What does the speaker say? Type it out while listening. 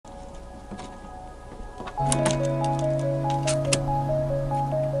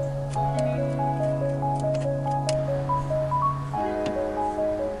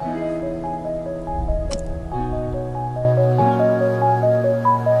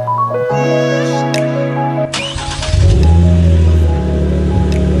What's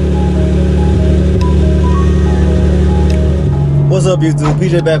up, YouTube?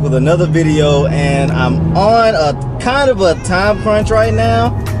 PJ back with another video, and I'm on a kind of a time crunch right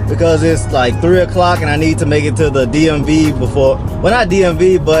now because it's like 3 o'clock and I need to make it to the DMV before, well, not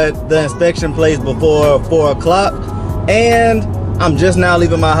DMV, but the inspection place before 4 o'clock. And I'm just now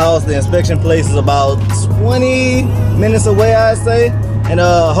leaving my house. The inspection place is about 20 minutes away, I'd say. And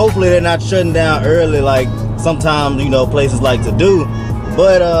hopefully they're not shutting down early like sometimes, you know, places like to do.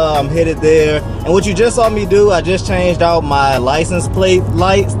 But I'm headed there, and what you just saw me do, I just changed out my license plate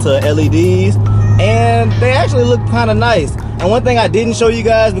lights to LEDs, and they actually look kind of nice. And one thing I didn't show you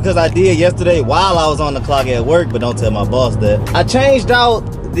guys, because I did yesterday while I was on the clock at work, but don't tell my boss that, I changed out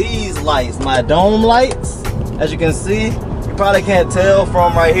these lights, my dome lights. As you can see, you probably can't tell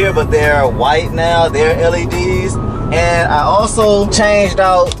from right here, but they're white now, they're LEDs. And I also changed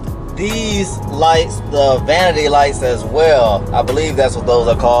out these lights, the vanity lights as well. I believe that's what those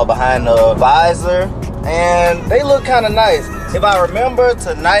are called, behind the visor, and they look kind of nice. If I remember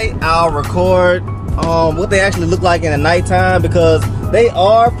tonight, I'll record what they actually look like in the nighttime, because they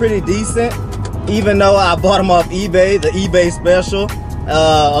are pretty decent, even though I bought them off eBay, the eBay special.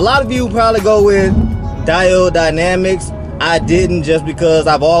 A lot of you probably go with diode dynamics. I didn't, just because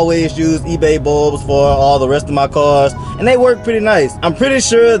I've always used eBay bulbs for all the rest of my cars, and they work pretty nice. I'm pretty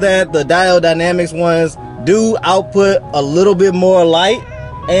sure that the diode dynamics ones do output a little bit more light,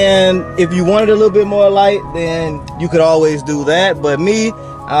 and if you wanted a little bit more light, then you could always do that. But me,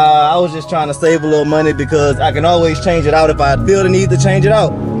 I was just trying to save a little money, because I can always change it out if I feel the need to change it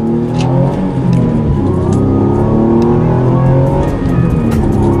out.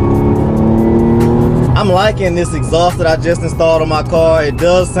 I'm liking this exhaust that I just installed on my car. It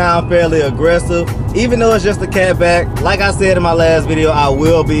does sound fairly aggressive, even though it's just a catback. Like I said in my last video, I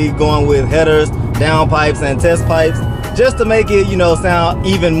will be going with headers, downpipes, and test pipes, just to make it, you know, sound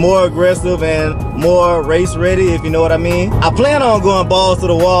even more aggressive and more race ready, if you know what I mean. I plan on going balls to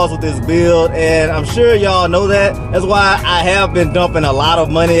the walls with this build, and I'm sure y'all know that. That's why I have been dumping a lot of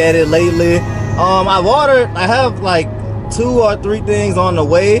money at it lately. I have like 2 or 3 things on the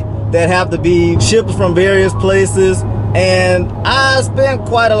way that have to be shipped from various places, and I spent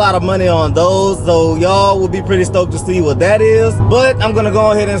quite a lot of money on those, so y'all will be pretty stoked to see what that is. But I'm gonna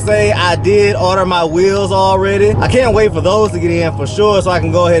go ahead and say I did order my wheels already. I can't wait for those to get in for sure, so I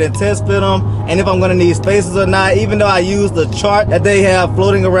can go ahead and test fit them, and if I'm gonna need spacers or not, even though I use the chart that they have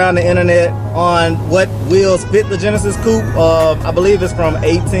floating around the internet on what wheels fit the Genesis Coupe. I believe it's from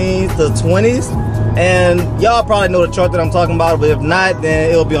 18s to 20s. And y'all probably know the chart that I'm talking about, but if not, then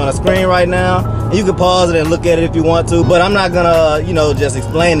it'll be on the screen right now. And you can pause it and look at it if you want to, but I'm not gonna, you know, just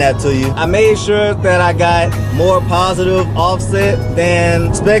explain that to you. I made sure that I got more positive offset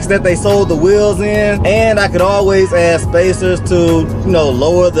than specs that they sold the wheels in, and I could always add spacers to, you know,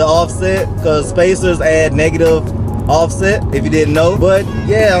 lower the offset, because spacers add negative offset, if you didn't know. But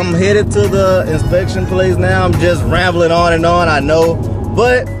yeah, I'm headed to the inspection place now. I'm just rambling on and on, I know,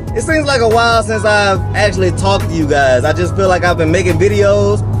 but it seems like a while since I've actually talked to you guys. I just feel like I've been making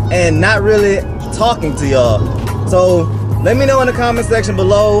videos and not really talking to y'all. So let me know in the comment section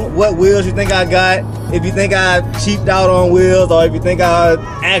below what wheels you think I got, if you think I cheaped out on wheels, or if you think I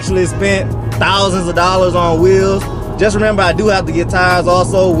actually spent thousands of dollars on wheels. Just remember, I do have to get tires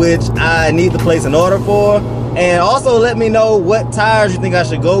also, which I need to place an order for. And also let me know what tires you think I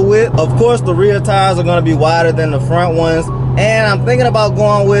should go with. Of course, the rear tires are gonna be wider than the front ones. And I'm thinking about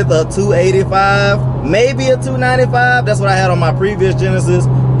going with a 285, maybe a 295. That's what I had on my previous Genesis,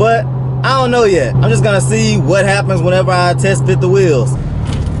 but I don't know yet. I'm just gonna see what happens whenever I test fit the wheels.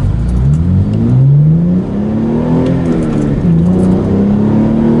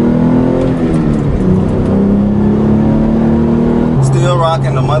 Still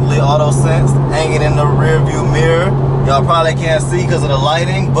rocking the monthly auto sense hanging in the rear view mirror. Y'all probably can't see because of the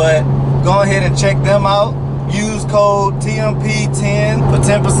lighting, but go ahead and check them out. Use code TMP10 for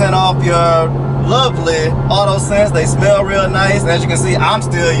 10% off your lovely auto sense. They smell real nice. As you can see, I'm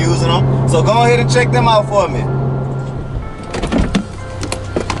still using them, so go ahead and check them out for me.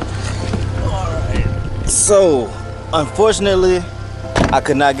 Alright, so unfortunately I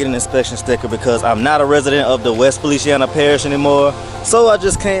could not get an inspection sticker because I'm not a resident of the West Feliciana Parish anymore. So I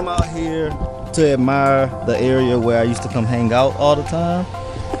just came out here to admire the area where I used to come hang out all the time.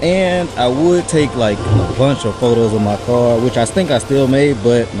 And I would take like a bunch of photos of my car, which I think I still made,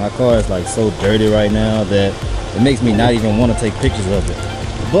 but my car is like so dirty right now that it makes me not even want to take pictures of it.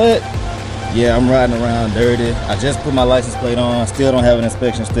 But Yeah, I'm riding around dirty. I just put my license plate on. Still don't have an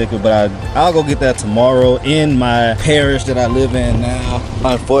inspection sticker, but I'll go get that tomorrow in my parish that I live in now.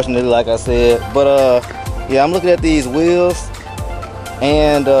 Unfortunately, like I said. But yeah, I'm looking at these wheels,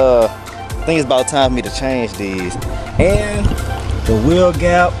 and I think it's about time for me to change these. And the wheel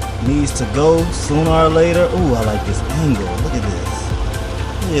gap needs to go sooner or later. Ooh, I like this angle. Look at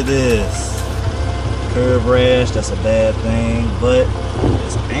this. Look at this. Curb rash, that's a bad thing, but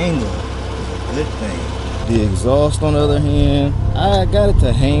this angle is a good thing. The exhaust, on the other hand, I got it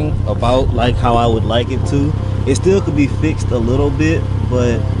to hang about like how I would like it to. It still could be fixed a little bit,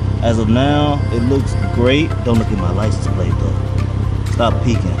 but as of now, it looks great. Don't look at my license plate though. Stop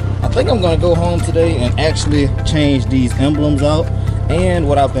peeking. I think I'm gonna go home today and actually change these emblems out. And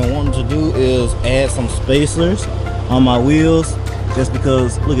what I've been wanting to do is add some spacers on my wheels, just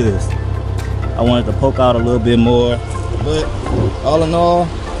because, look at this. I wanted to poke out a little bit more. But all in all,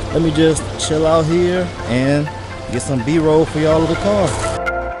 let me just chill out here and get some B-roll for y'all of the car.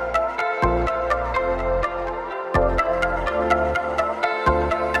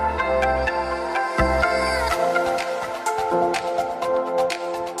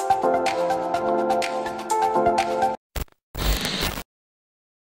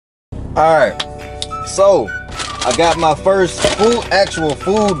 Alright, so I got my first actual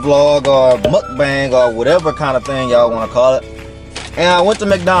food vlog or mukbang or whatever kind of thing y'all want to call it. And I went to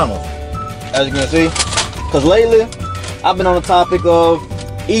McDonald's, as you can see. Because lately, I've been on the topic of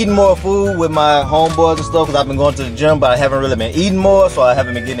eating more food with my homeboys and stuff, because I've been going to the gym, but I haven't really been eating more, so I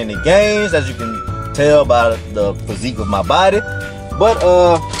haven't been getting any gains, as you can tell by the physique of my body. But,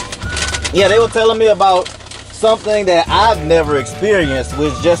 yeah, they were telling me about something that I've never experienced,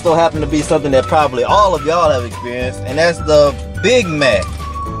 which just so happened to be something that probably all of y'all have experienced, and that's the Big Mac.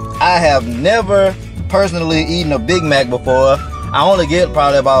 I have never personally eaten a Big Mac before. I only get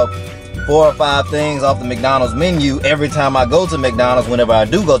probably about 4 or 5 things off the McDonald's menu every time I go to McDonald's, whenever I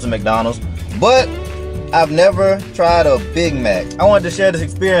do go to McDonald's, but I've never tried a Big Mac. I wanted to share this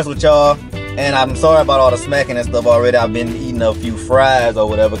experience with y'all, and I'm sorry about all the smacking and stuff already. I've been eating a few fries or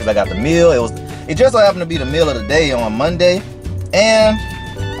whatever because I got the meal. It just so happened to be the meal of the day on Monday, and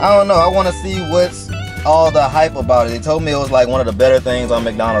I don't know, I want to see what's all the hype about it. They told me it was like one of the better things on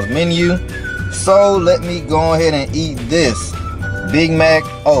McDonald's menu, so let me go ahead and eat this Big Mac.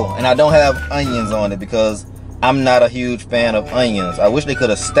 Oh, and I don't have onions on it because I'm not a huge fan of onions. I wish they could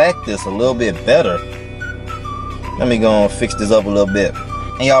have stacked this a little bit better. Let me go and fix this up a little bit.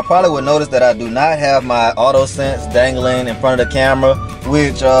 And y'all probably would notice that I do not have my auto sense dangling in front of the camera,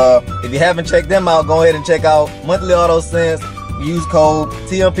 which if you haven't checked them out, go ahead and check out monthly auto sense. Use code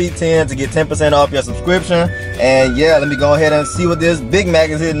TMP10 to get 10% off your subscription. And yeah, let me go ahead and see what this Big Mac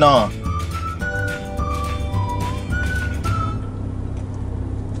is hitting on.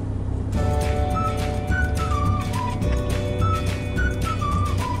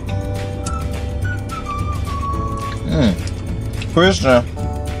 Christian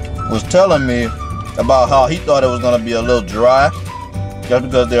was telling me about how he thought it was going to be a little dry just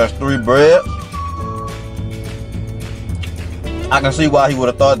because there's 3 breads. I can see why he would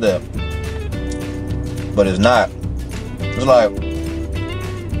have thought that, but it's not. It's like,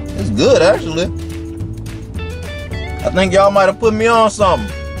 it's good actually. I think y'all might have put me on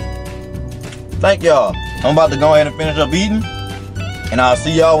something. Thank y'all. I'm about to go ahead and finish up eating, and I'll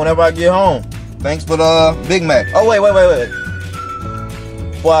see y'all whenever I get home. Thanks for the Big Mac. Oh, wait.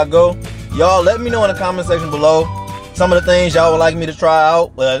 Before I go, y'all let me know in the comment section below some of the things y'all would like me to try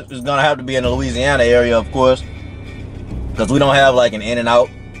out. Well, it's gonna have to be in the Louisiana area, of course, because we don't have like an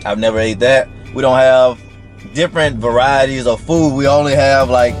In-N-Out. I've never ate that. We don't have different varieties of food. We only have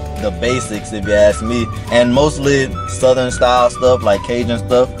like the basics, if you ask me, and mostly Southern style stuff like Cajun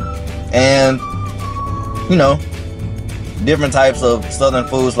stuff, and you know, different types of Southern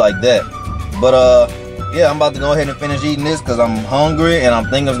foods like that. But yeah, I'm about to go ahead and finish eating this because I'm hungry, and I'm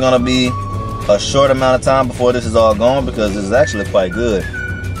thinking it's gonna be a short amount of time before this is all gone, because this is actually quite good.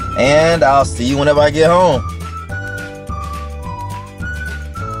 And I'll see you whenever I get home.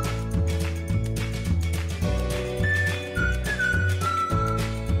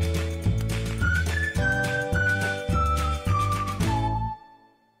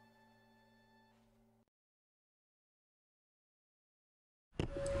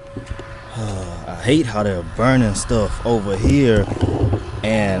 I hate how they're burning stuff over here,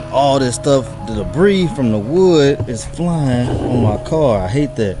 and all this stuff, the debris from the wood is flying on my car. I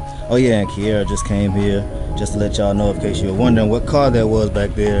hate that. Oh yeah, and Kiara just came here just to let y'all know, in case you're wondering what car that was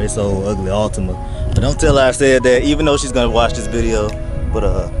back there. It's old ugly Altima. But don't tell her I said that, even though she's gonna watch this video.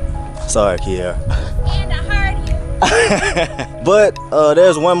 But sorry, Kiara. And I heard you. But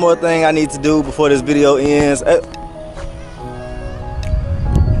there's one more thing I need to do before this video ends.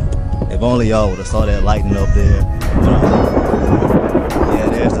 If only y'all would have saw that lightning up there. Yeah,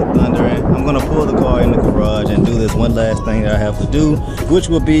 there's the thundering. I'm gonna pull the car in the garage and do this one last thing that I have to do, which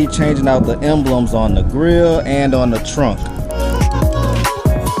will be changing out the emblems on the grill and on the trunk.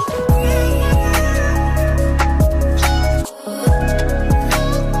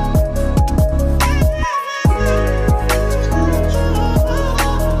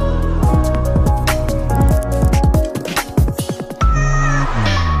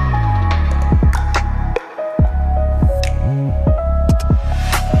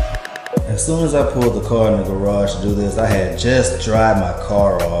 As soon as I pulled the car in the garage to do this, I had just dried my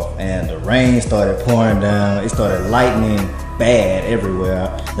car off and the rain started pouring down. It started lightning bad everywhere.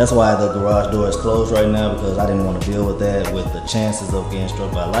 That's why the garage door is closed right now, because I didn't want to deal with that, with the chances of getting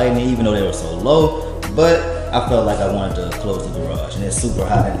struck by lightning, even though they were so low. But I felt like I wanted to close the garage, and it's super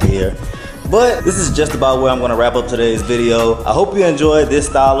hot in here. But this is just about where I'm gonna wrap up today's video. I hope you enjoyed this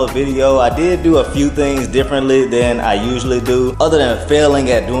style of video. I did do a few things differently than I usually do, other than failing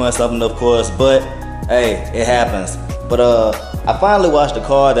at doing something, of course, but hey, it happens. But I finally washed the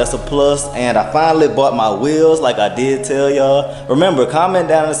car, that's a plus, and I finally bought my wheels like I did tell y'all. Remember, comment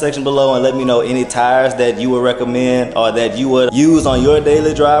down in the section below and let me know any tires that you would recommend or that you would use on your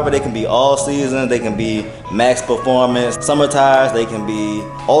daily driver. They can be all season, they can be max performance summer tires, they can be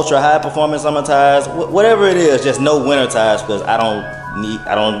ultra high performance summer tires, whatever it is, just no winter tires, because I don't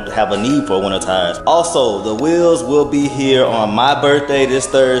have a need for winter tires. Also, the wheels will be here on my birthday this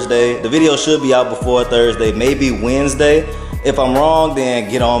Thursday. The video should be out before Thursday, maybe Wednesday. If I'm wrong,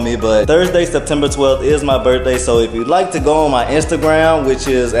 then get on me, but Thursday, September 12th is my birthday, so if you'd like to go on my Instagram, which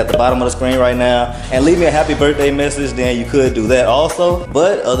is at the bottom of the screen right now, and leave me a happy birthday message, then you could do that also.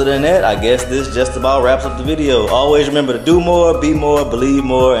 But other than that, I guess this just about wraps up the video. Always remember to do more, be more, believe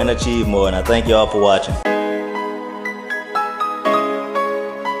more, and achieve more, and I thank y'all for watching.